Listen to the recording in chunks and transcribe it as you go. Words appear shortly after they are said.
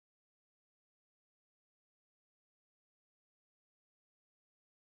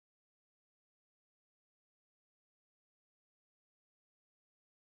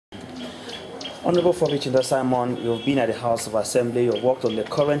Honorable Fobi Nchinda Simon, you've been at the House of Assembly, you've worked on the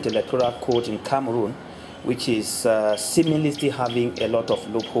current Electoral Code in Cameroon, which is seemingly having a lot of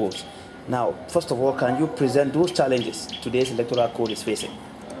loopholes. Now, first of all, can you present those challenges today's Electoral Code is facing?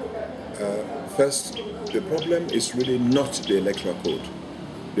 First, the problem is really not the Electoral Code.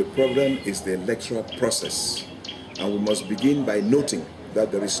 The problem is the electoral process. And we must begin by noting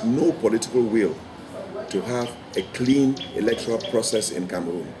that there is no political will to have a clean electoral process in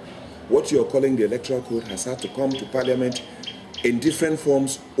Cameroon. What you're calling the Electoral Code has had to come to Parliament in different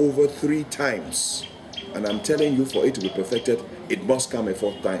forms over 3 times. And I'm telling you, for it to be perfected, it must come a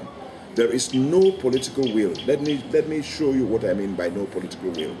 4th time. There is no political will. Let me show you what I mean by no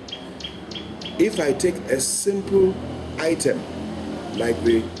political will. If I take a simple item like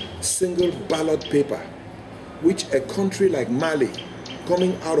the single ballot paper, which a country like Mali,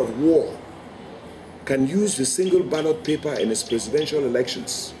 coming out of war, can use the single ballot paper in its presidential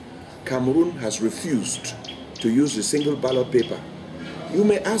elections, Cameroon has refused to use the single ballot paper. You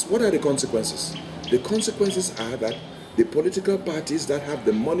may ask, what are the consequences? The consequences are that the political parties that have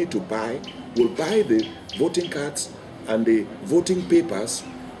the money to buy will buy the voting cards and the voting papers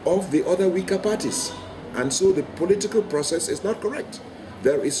of the other weaker parties. And so the political process is not correct.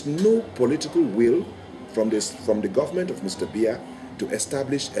 There is no political will from the government of Mr. Biya to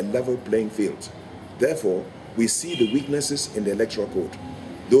establish a level playing field. Therefore, we see the weaknesses in the Electoral Code.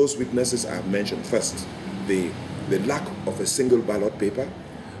 Those weaknesses I have mentioned. First, the lack of a single ballot paper.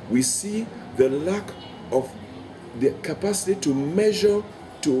 We see the lack of the capacity to measure,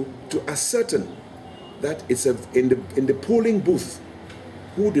 to ascertain that it's in the polling booth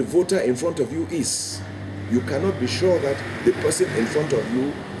who the voter in front of you is. You cannot be sure that the person in front of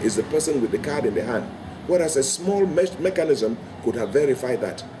you is the person with the card in the hand, whereas a small mechanism could have verified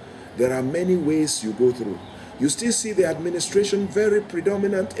that. There are many ways you go through. You still see the administration very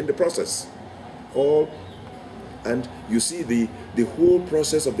predominant in the process. And you see the whole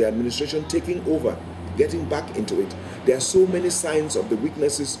process of the administration taking over, getting back into it. There are so many signs of the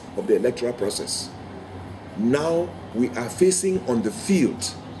weaknesses of the electoral process. Now we are facing on the field,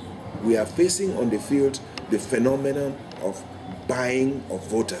 the phenomenon of buying of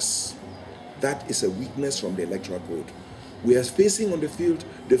voters. That is a weakness from the Electoral Code. We are facing on the field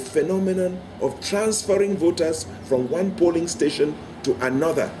the phenomenon of transferring voters from one polling station to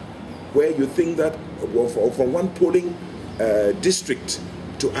another, where you think that from one polling district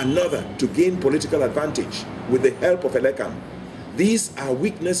to another to gain political advantage with the help of Elecam. These are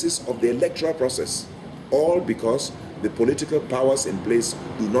weaknesses of the electoral process, all because the political powers in place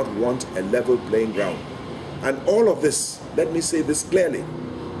do not want a level playing ground. And all of this, let me say this clearly,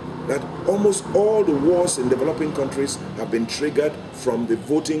 that almost all the wars in developing countries have been triggered from the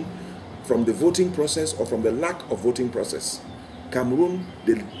voting process or from the lack of voting process. Cameroon,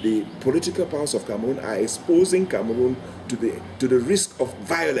 the political powers of Cameroon are exposing Cameroon to the risk of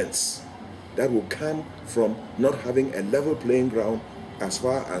violence that will come from not having a level playing ground as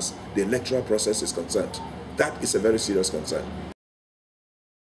far as the electoral process is concerned. That is a very serious concern.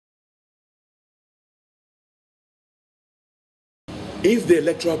 If the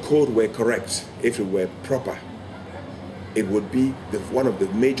Electoral Code were correct, if it were proper, it would be one of the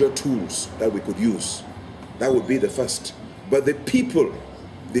major tools that we could use. That would be the first. But the people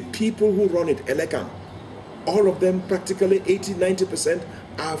who run it, Elecam, all of them, practically 80–90%,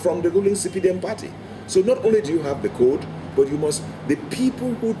 are from the ruling CPDM party. So not only do you have the code, but the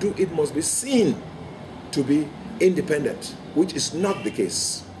people who do it must be seen to be independent, which is not the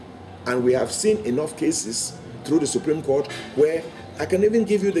case. And we have seen enough cases through the Supreme Court where I can even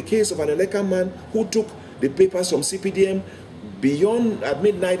give you the case of an Elecam man who took the papers from CPDM beyond at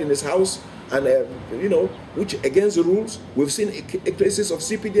midnight in his house, and which against the rules. We've seen cases of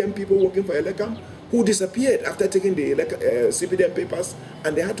CPDM people working for Elecam who disappeared after taking the CPDM papers,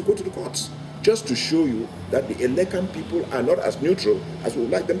 and they had to go to the courts, just to show you that the Elecam people are not as neutral as we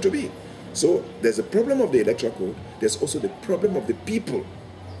would like them to be. So there's a problem of the Electoral Code. There's also the problem of the people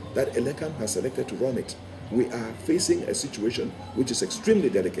that Elecam has selected to run it. We are facing a situation which is extremely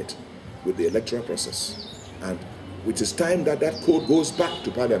delicate with the electoral process, and it is time that that code goes back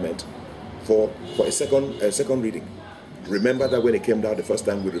to Parliament for a second reading. Remember that when it came down the first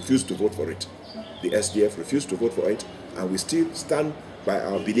time, we refused to vote for it. The SDF refused to vote for it, and we still stand by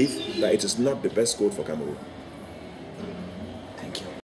our belief that it is not the best code for Cameroon.